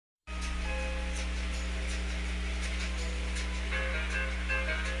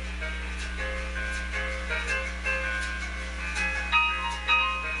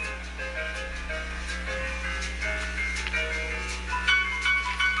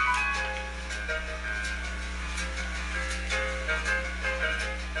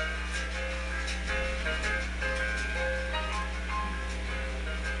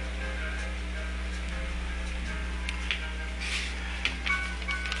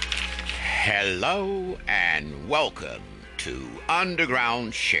Hello and welcome to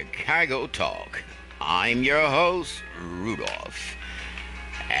Underground Chicago Talk. I'm your host, Rudolph,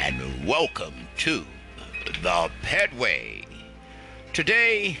 and welcome to the Petway.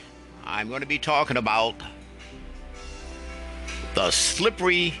 Today, I'm going to be talking about the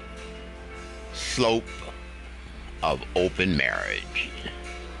slippery slope of open marriage.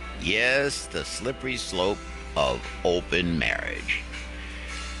 Yes, the slippery slope of open marriage.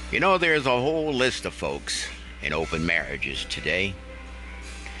 You know, there's a whole list of folks in open marriages today.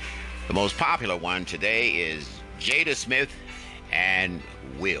 The most popular one today is Jada Smith and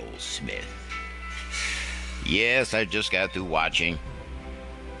Will Smith. Yes, I just got through watching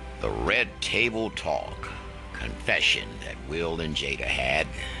the Red Table Talk confession that Will and Jada had.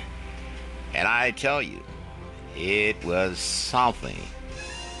 And I tell you, it was something.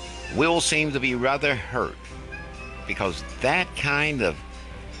 Will seemed to be rather hurt because that kind of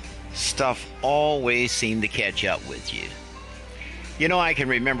stuff always seemed to catch up with you. You know, I can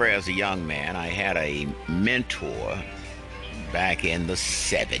remember as a young man, I had a mentor back in the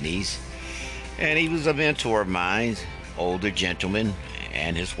 70s, and he was a mentor of mine, older gentleman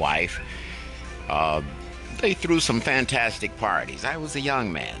and his wife. They threw some fantastic parties. I was a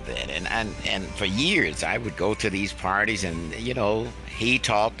young man then, and for years I would go to these parties, and you know, he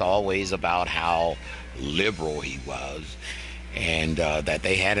talked always about how liberal he was, and that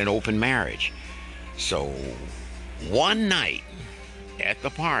they had an open marriage. So one night at the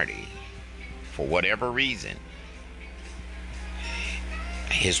party, for whatever reason,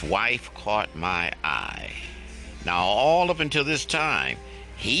 his wife caught my eye. Now, all up until this time,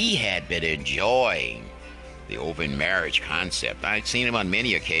 he had been enjoying the open marriage concept. I'd seen him on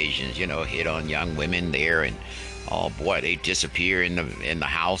many occasions, you know, hit on young women there, and oh boy, they disappear in the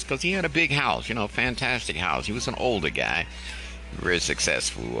house, because he had a big house, you know, fantastic house. He was an older guy, very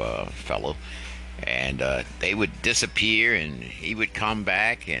successful fellow, and they would disappear, and he would come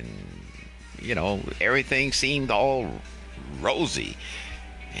back, and you know, everything seemed all rosy,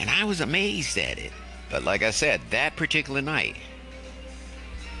 and I was amazed at it. But like I said, that particular night,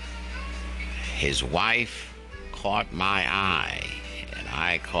 his wife caught my eye, and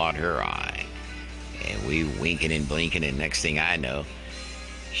I caught her eye, and we winking and blinking, and next thing I know,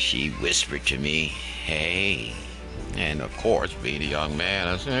 she whispered to me, "Hey." And of course, being a young man,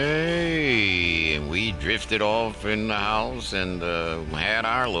 I said, "Hey," and we drifted off in the house and had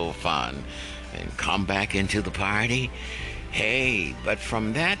our little fun and come back into the party. Hey, but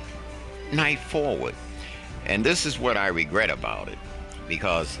from that night forward, and this is what I regret about it,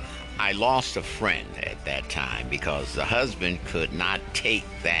 because I lost a friend at that time, because the husband could not take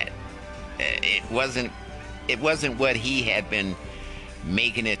that. It wasn't what he had been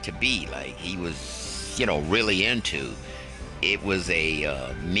making it to be. Like he was, you know, really into. It was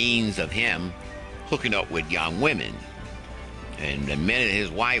a means of him hooking up with young women. And the minute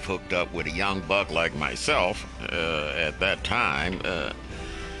his wife hooked up with a young buck like myself, at that time,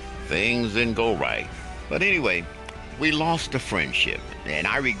 things didn't go right. But anyway, we lost the friendship, and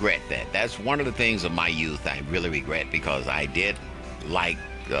I regret that. That's one of the things of my youth I really regret, because I did like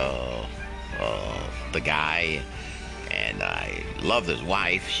the guy, and I loved his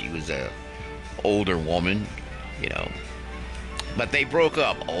wife. She was a older woman, you know, but they broke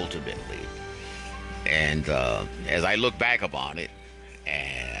up ultimately. And as I look back upon it,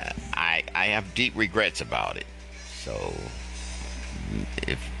 I have deep regrets about it. So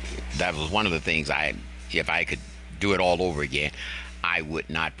if that was one of the things, if I could do it all over again, I would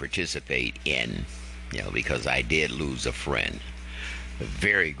not participate in, you know, because I did lose a friend, a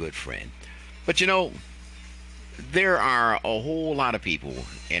very good friend. But you know, there are a whole lot of people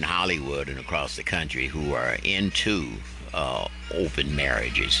in Hollywood and across the country who are into open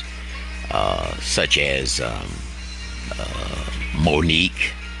marriages, such as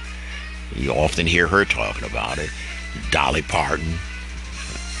Monique. You often hear her talking about it. Dolly Parton,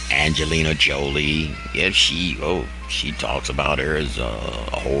 Angelina Jolie. Yeah, she talks about hers a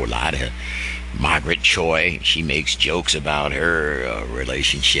whole lot. Margaret Choi, she makes jokes about her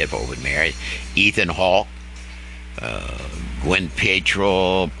relationship over marriage. Ethan Hawke, Gwen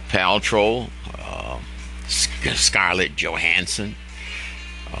Paltrow, Scarlett Johansson,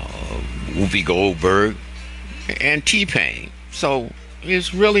 Whoopi Goldberg, and T-Pain. So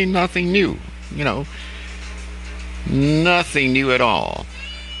it's really nothing new, you know, nothing new at all.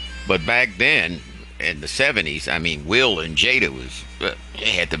 But back then, in the 70s, I mean, Will and Jada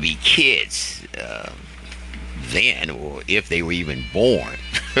they had to be kids then, or if they were even born.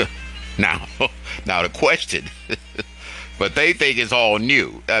 now the question, but they think it's all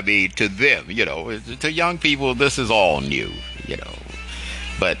new. I mean, to them, you know, to young people, this is all new, you know.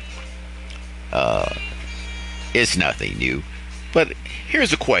 But It's nothing new. But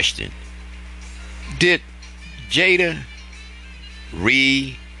here's a question. Did Jada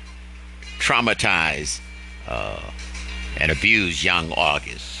re-traumatize and abuse young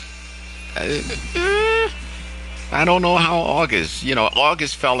August? I don't know how August,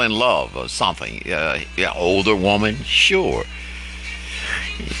 August fell in love or something. Yeah, older woman, sure.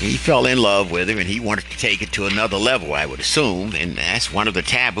 He fell in love with her and he wanted to take it to another level, I would assume. And that's one of the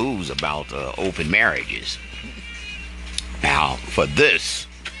taboos about open marriages. Now, for this,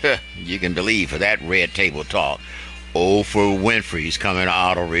 you can believe, for that red table talk, Oprah Winfrey's coming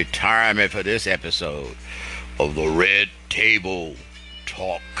out of retirement for this episode of the Red Table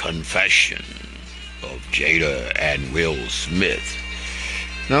Talk Confession of Jada and Will Smith.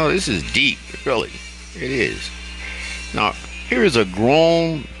 No, this is deep, really. It is. Now, here is a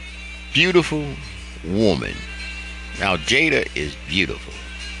grown, beautiful woman. Now, Jada is beautiful,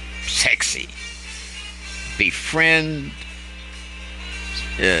 sexy. Befriend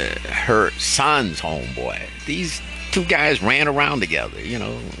her son's homeboy. These two guys ran around together,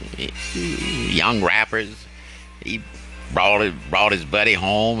 young rappers. He brought his buddy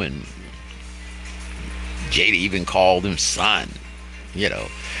home, and Jada even called him son,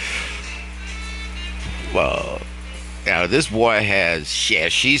 Well, now this boy has,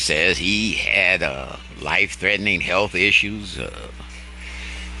 as she says, he had life-threatening health issues,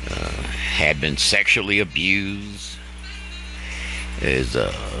 had been sexually abused, is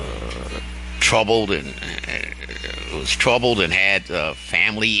troubled and was troubled and had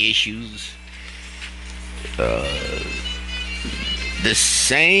family issues. The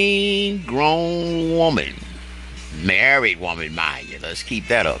same grown woman, married woman, mind you, let's keep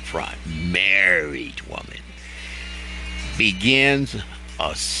that up front, married woman, begins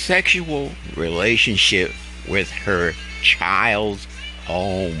a sexual relationship with her child's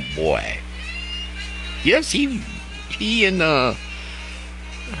homeboy. Yes, he and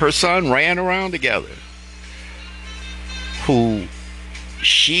her son ran around together. Who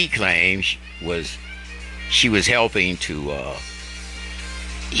she claims she was helping to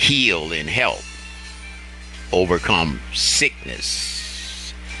heal and help overcome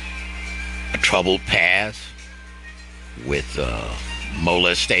sickness, a troubled past with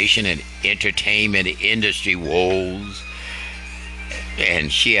molestation and entertainment industry woes,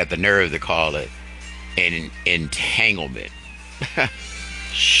 and she had the nerve to call it an entanglement.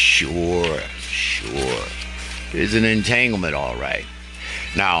 Sure. It's an entanglement, all right.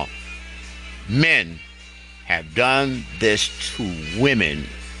 Now, men have done this to women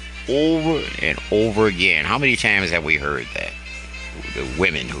over and over again. How many times have we heard that? The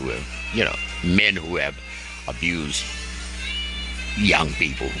women who have, men who have abused young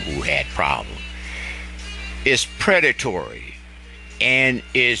people who had problems. It's predatory and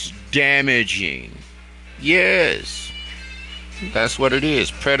it's damaging. Yes, that's what it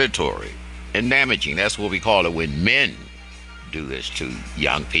is, predatory and damaging. That's what we call it when men do this to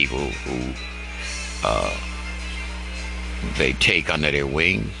young people who they take under their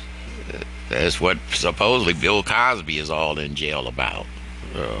wings. That's what supposedly Bill Cosby is all in jail about,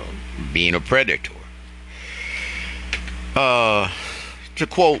 being a predator. To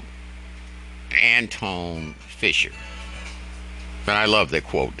quote Anton Fisher, and I love that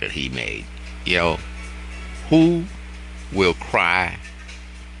quote that he made, who will cry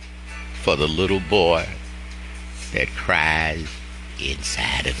for the little boy that cries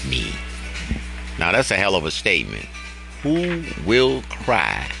inside of me? Now that's a hell of a statement. Who will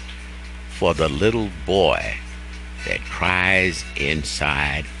cry for the little boy that cries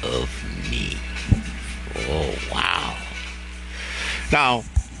inside of me? Oh, wow. Now,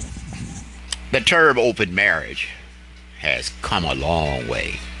 the term open marriage has come a long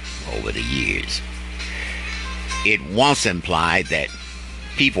way over the years. It once implied that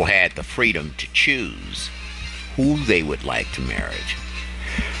people had the freedom to choose who they would like to marry.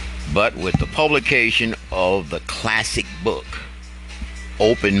 But with the publication of the classic book,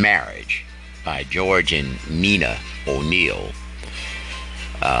 Open Marriage, by George and Nina O'Neill,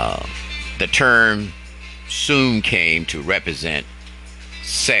 the term soon came to represent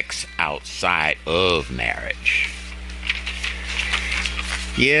sex outside of marriage.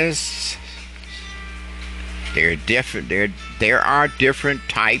 Yes, there are different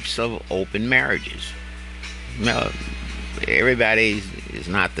types of open marriages. No, everybody is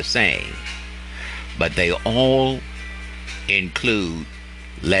not the same, but they all include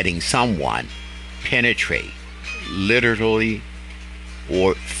letting someone penetrate, literally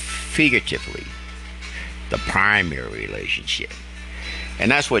or figuratively, the primary relationship.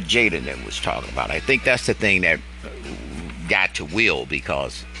 And that's what Jada then was talking about. I think that's the thing that got to Will,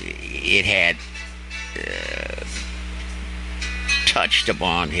 because it had touched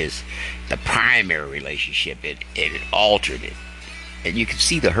upon the primary relationship. It altered it, and you could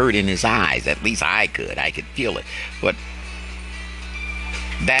see the hurt in his eyes. At least I could feel it. But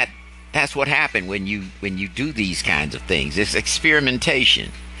that's what happened when you do these kinds of things. It's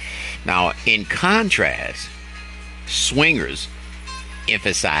experimentation. Now, in contrast, swingers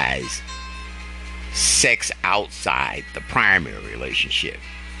emphasize sex outside the primary relationship.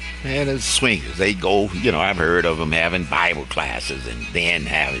 And as swingers, they go, I've heard of them having Bible classes and then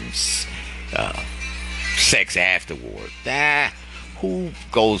having sex afterward. Who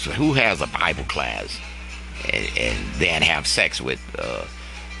has a Bible class and then have sex with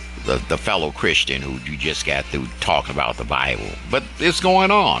the fellow Christian who you just got through talking about the Bible? But it's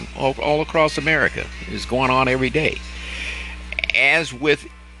going on all across America. It's going on every day. As with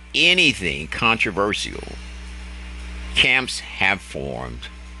anything controversial, camps have formed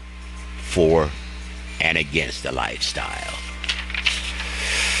for and against the lifestyle.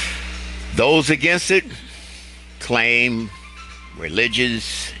 Those against it claim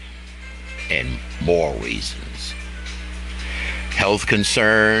religious and moral reasons, health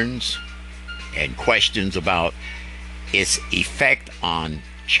concerns, and questions about its effect on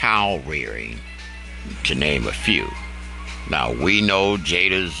child rearing, to name a few. Now, we know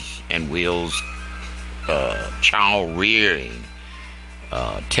Jada's and Will's child rearing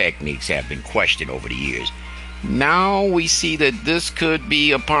techniques have been questioned over the years. Now we see that this could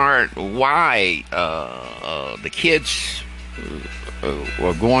be a part why the kids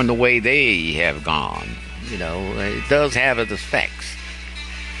are going the way they have gone. It does have its effects.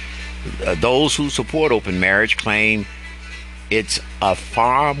 Those who support open marriage claim it's a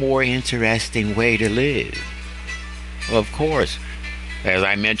far more interesting way to live. Of course, as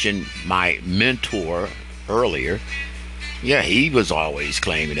I mentioned, my mentor earlier, he was always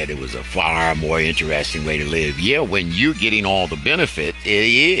claiming that it was a far more interesting way to live. Yeah, when you're getting all the benefit,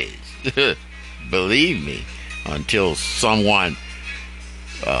 it is. Believe me, until someone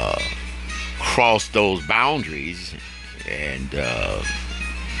crossed those boundaries, and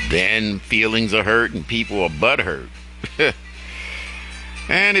then feelings are hurt and people are butthurt.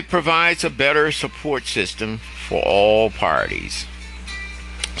 And it provides a better support system for all parties,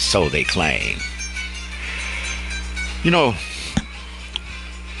 so they claim.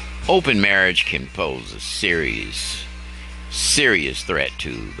 Open marriage can pose a serious threat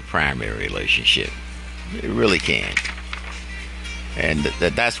to the primary relationship. It really can. And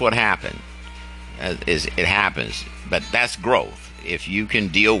that's what happened. It happens. But that's growth. If you can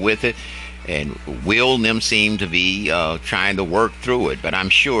deal with it, and Will and them seem to be trying to work through it. But I'm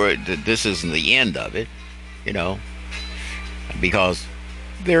sure that this isn't the end of it, because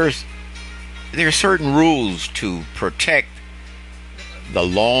there are certain rules to protect the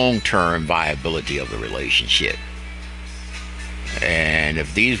long-term viability of the relationship. And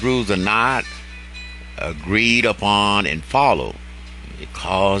if these rules are not agreed upon and followed, it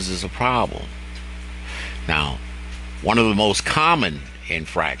causes a problem. Now, one of the most common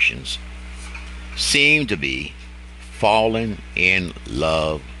infractions seem to be falling in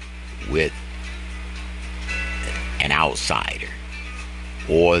love with an outsider,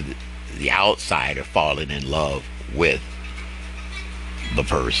 or the outsider falling in love with the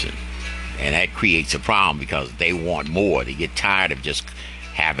person. And that creates a problem because they want more. They get tired of just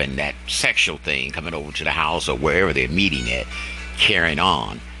having that sexual thing coming over to the house or wherever they're meeting at, carrying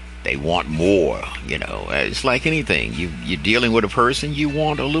on. They want more. It's like anything. You're dealing with a person, you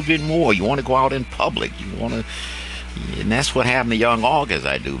want a little bit more. You want to go out in public. And that's what happened to young August,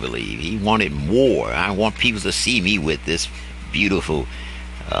 I do believe. He wanted more. I want people to see me with this beautiful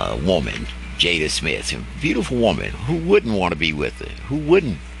woman, Jada Smith. A beautiful woman. Who wouldn't want to be with her? Who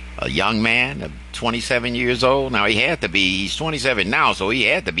wouldn't? A young man, 27 years old. Now, he's 27 now, so he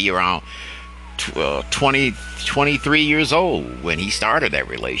had to be around 23 years old when he started that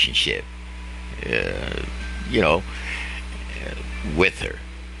relationship, with her.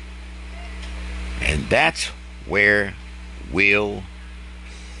 And that's where Will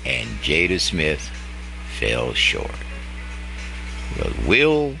and Jada Smith fell short. Because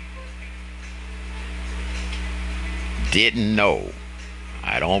Will didn't know.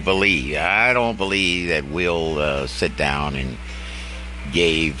 I don't believe that Will sit down and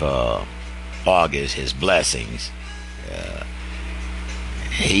gave August his blessings.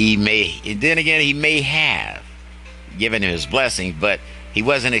 He may have given him his blessings, but he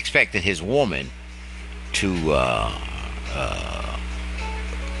wasn't expecting his woman to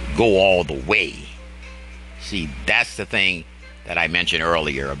go all the way. See, that's the thing that I mentioned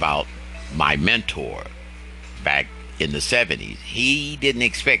earlier about my mentor back in the 70s. He didn't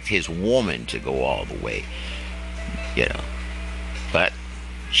expect his woman to go all the way, you know, but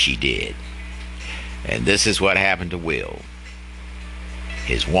she did. And this is what happened to Will.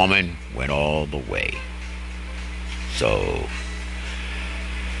 His woman went all the way. So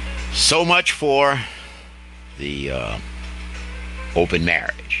much for the open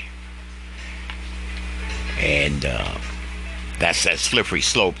marriage. And that's that slippery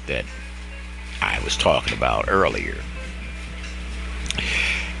slope that I was talking about earlier.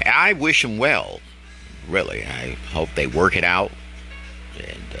 I wish them well, really. I hope they work it out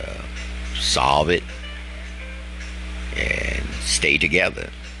and solve it and stay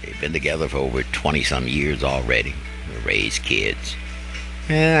together. They've been together for over 20-some years already. Raised kids.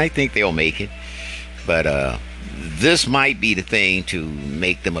 And I think they'll make it. But this might be the thing to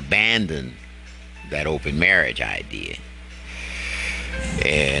make them abandon that open marriage idea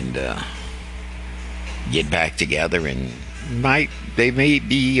and get back together, and they may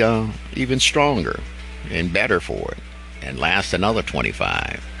be even stronger and better for it and last another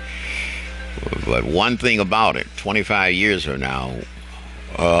 25. But one thing about it, 25 years from now,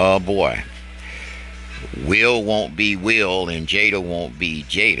 oh boy, Will won't be Will and Jada won't be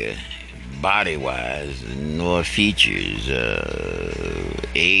Jada, body-wise, nor features.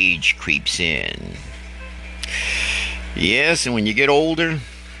 Age creeps in. Yes, and when you get older,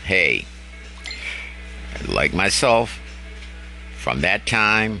 hey, like myself, from that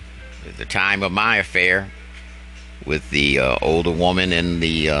time, at the time of my affair with the older woman in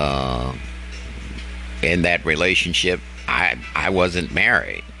that relationship, I wasn't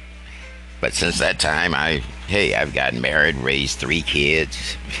married. But since that time, I've gotten married, raised 3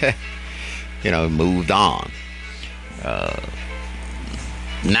 kids, moved on.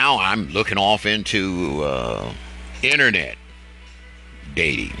 Now I'm looking off into internet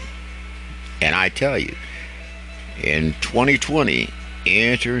dating. And I tell you, in 2020,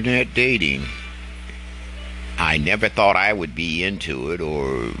 internet dating, I never thought I would be into it,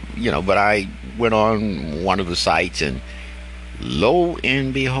 but I went on one of the sites, and lo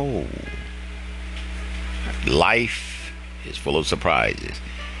and behold, life is full of surprises.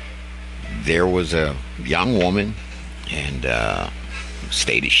 There was a young woman, and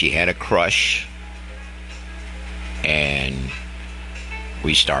stated she had a crush, and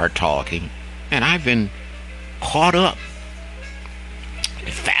we started talking, and I've been caught up,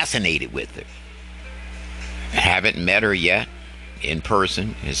 fascinated with her. I haven't met her yet in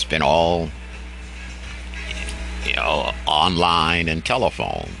person. It's been all online and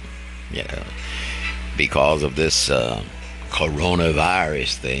telephone, because of this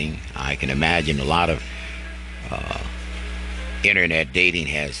coronavirus thing. I can imagine a lot of internet dating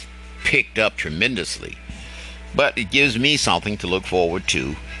has picked up tremendously, but it gives me something to look forward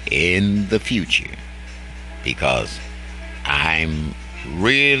to in the future, because I'm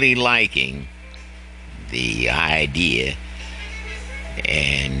really liking the idea,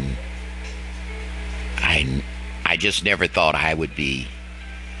 and I just never thought I would be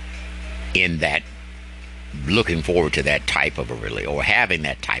in that, looking forward to that type of or having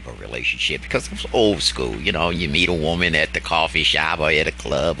that type of relationship, because it's old school. You meet a woman at the coffee shop or at a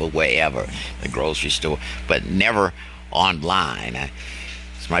club or wherever, the grocery store, but never online.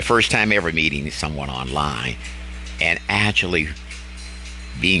 It's my first time ever meeting someone online and actually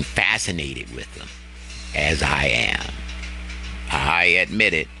being fascinated with them as I am. I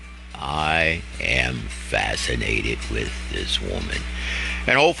admit it. I am fascinated with this woman.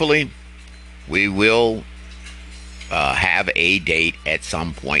 And hopefully we will have a date at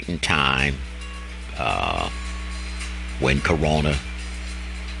some point in time when Corona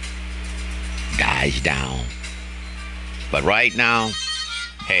dies down. But right now,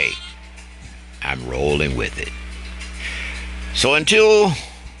 hey, I'm rolling with it. So until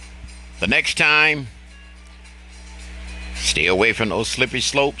the next time, stay away from those slippery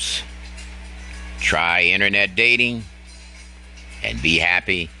slopes. Try internet dating and be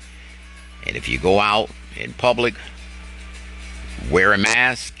happy. And if you go out in public, wear a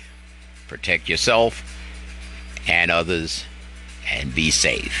mask, protect yourself and others, and be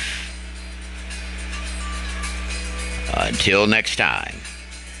safe. Until next time,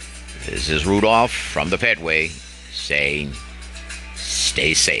 this is Rudolph from the Petway saying,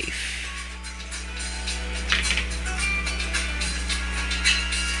 stay safe.